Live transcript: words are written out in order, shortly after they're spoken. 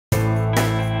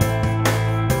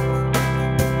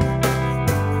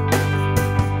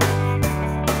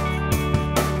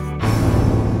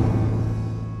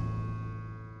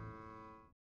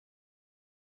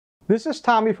This is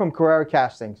Tommy from Carrera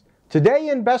Casting. Today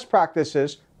in Best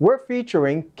Practices, we're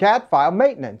featuring CAD file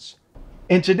maintenance.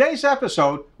 In today's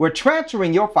episode, we're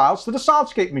transferring your files to the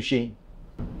Solidscape machine.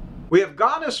 We have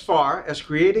gone as far as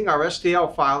creating our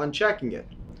STL file and checking it.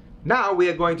 Now we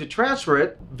are going to transfer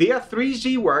it via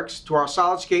 3ZWorks to our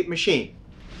Solidscape machine.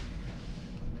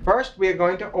 First, we are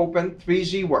going to open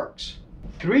 3ZWorks.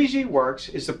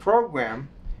 3ZWorks is the program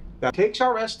that takes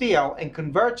our STL and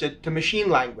converts it to machine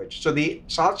language, so the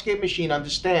Solidscape machine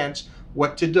understands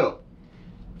what to do.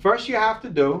 First you have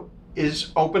to do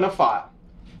is open a file.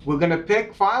 We're going to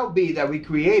pick file B that we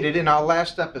created in our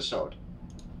last episode.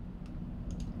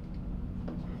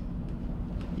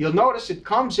 You'll notice it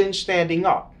comes in standing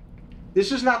up.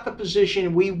 This is not the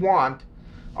position we want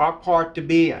our part to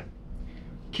be in.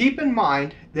 Keep in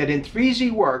mind that in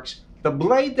 3ZWorks, the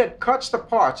blade that cuts the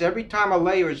parts every time a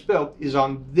layer is built is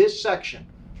on this section,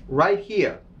 right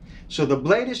here. So the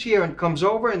blade is here and comes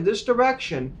over in this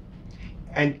direction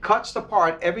and cuts the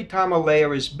part every time a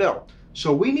layer is built.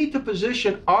 So we need to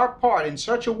position our part in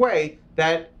such a way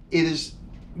that it is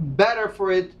better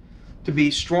for it to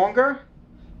be stronger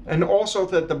and also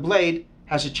that the blade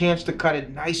has a chance to cut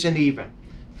it nice and even.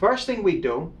 First thing we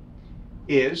do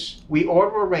is we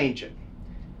auto arrange it.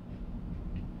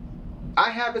 I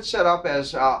have it set up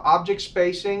as object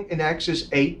spacing in X is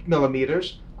 8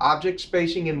 millimeters, object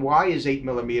spacing in Y is 8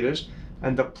 millimeters,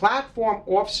 and the platform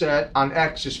offset on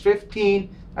X is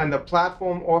 15, and the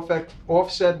platform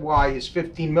offset Y is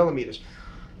 15 millimeters.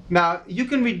 Now, you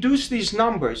can reduce these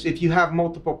numbers if you have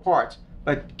multiple parts,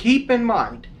 but keep in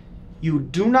mind, you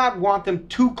do not want them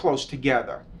too close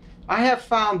together. I have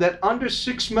found that under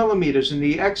 6 millimeters in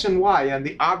the X and Y and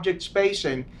the object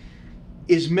spacing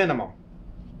is minimum.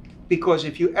 Because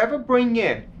if you ever bring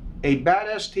in a bad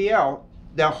STL,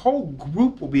 the whole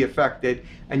group will be affected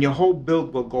and your whole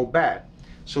build will go bad.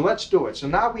 So let's do it. So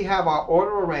now we have our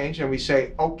auto arrange and we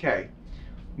say, okay.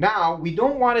 Now we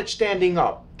don't want it standing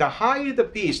up. The higher the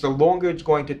piece, the longer it's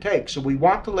going to take. So we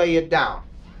want to lay it down.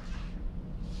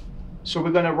 So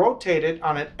we're going to rotate it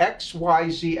on an X, Y,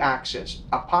 Z axis.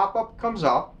 A pop-up comes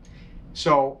up.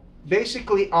 So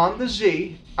basically on the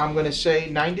Z, I'm going to say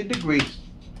 90 degrees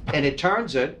and it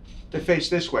turns it to face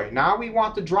this way. Now we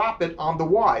want to drop it on the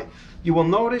Y. You will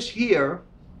notice here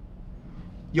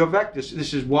your vectors.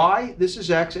 This is Y, this is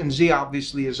X, and Z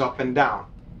obviously is up and down.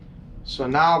 So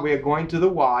now we're going to the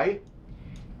Y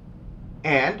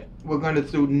and we're going to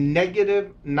do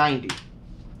negative 90.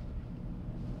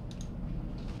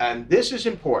 And this is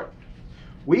important.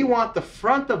 We want the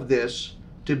front of this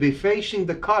to be facing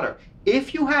the cutter.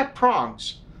 If you had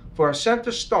prongs for a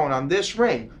center stone on this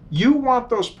ring, you want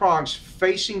those prongs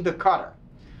facing the cutter.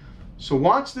 So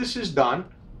once this is done,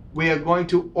 we are going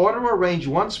to auto arrange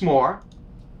once more,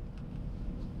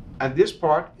 and this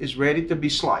part is ready to be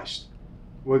sliced.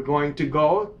 We're going to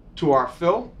go to our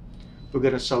fill. We're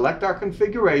going to select our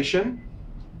configuration,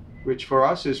 which for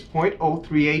us is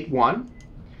 0.0381.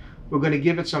 We're going to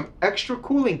give it some extra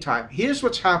cooling time. Here's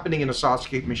what's happening in a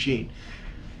Solidscape machine.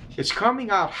 It's coming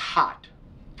out hot.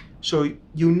 So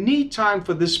you need time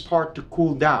for this part to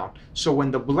cool down. So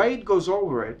when the blade goes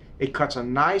over it, it cuts a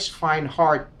nice, fine,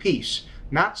 hard piece.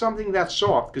 Not something that's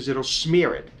soft because it'll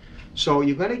smear it. So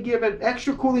you're going to give it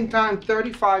extra cooling time.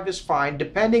 35 is fine,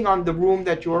 depending on the room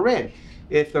that you're in.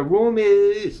 If the room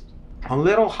is a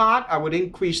little hot, I would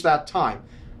increase that time.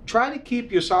 Try to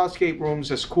keep your Solidscape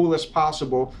rooms as cool as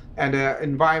possible and an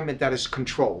environment that is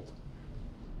controlled.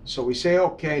 So we say,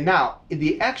 okay, now in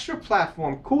the extra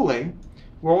platform cooling,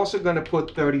 we're also going to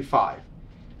put 35.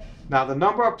 Now the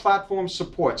number of platform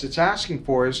supports it's asking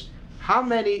for is how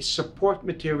many support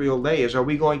material layers are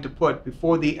we going to put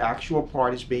before the actual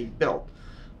part is being built.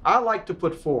 I like to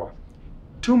put 4.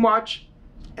 Too much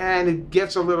and it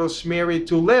gets a little smeary,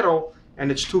 too little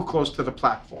and it's too close to the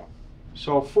platform.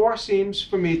 So 4 seems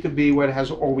for me to be what has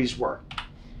always worked.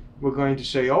 We're going to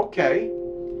say okay.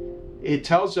 It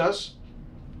tells us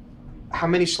how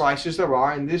many slices there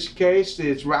are. In this case,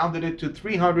 it's rounded it to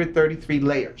 333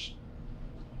 layers.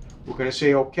 We're going to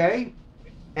say okay,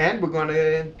 and we're going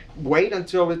to wait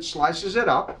until it slices it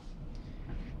up.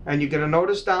 And you're going to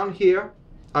notice down here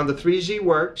on the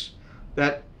 3ZWorks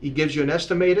that it gives you an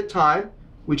estimated time,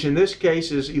 which in this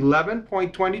case is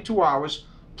 11.22 hours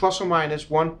plus or minus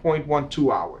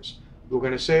 1.12 hours. We're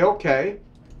going to say okay.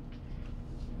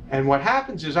 And what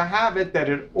happens is I have it that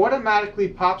it automatically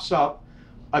pops up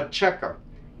a checker.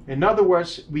 In other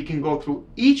words, we can go through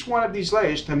each one of these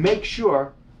layers to make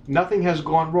sure nothing has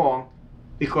gone wrong,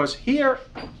 because here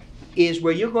is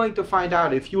where you're going to find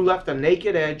out if you left a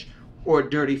naked edge or a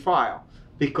dirty file,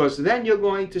 because then you're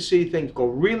going to see things go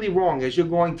really wrong as you're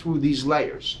going through these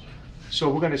layers. So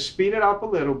we're going to speed it up a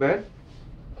little bit.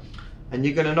 And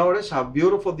you're going to notice how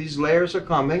beautiful these layers are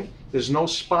coming. There's no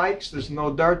spikes, there's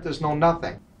no dirt, there's no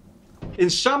nothing. In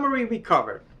summary, we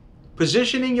covered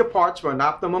positioning your parts for an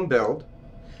optimum build.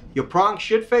 Your prong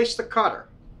should face the cutter.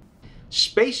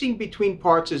 Spacing between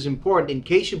parts is important in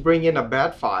case you bring in a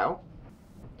bad file.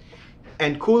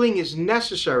 And cooling is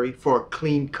necessary for a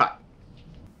clean cut.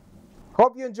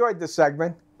 Hope you enjoyed this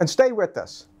segment and stay with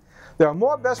us. There are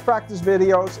more best practice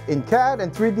videos in CAD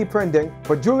and 3D printing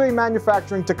for jewelry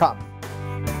manufacturing to come.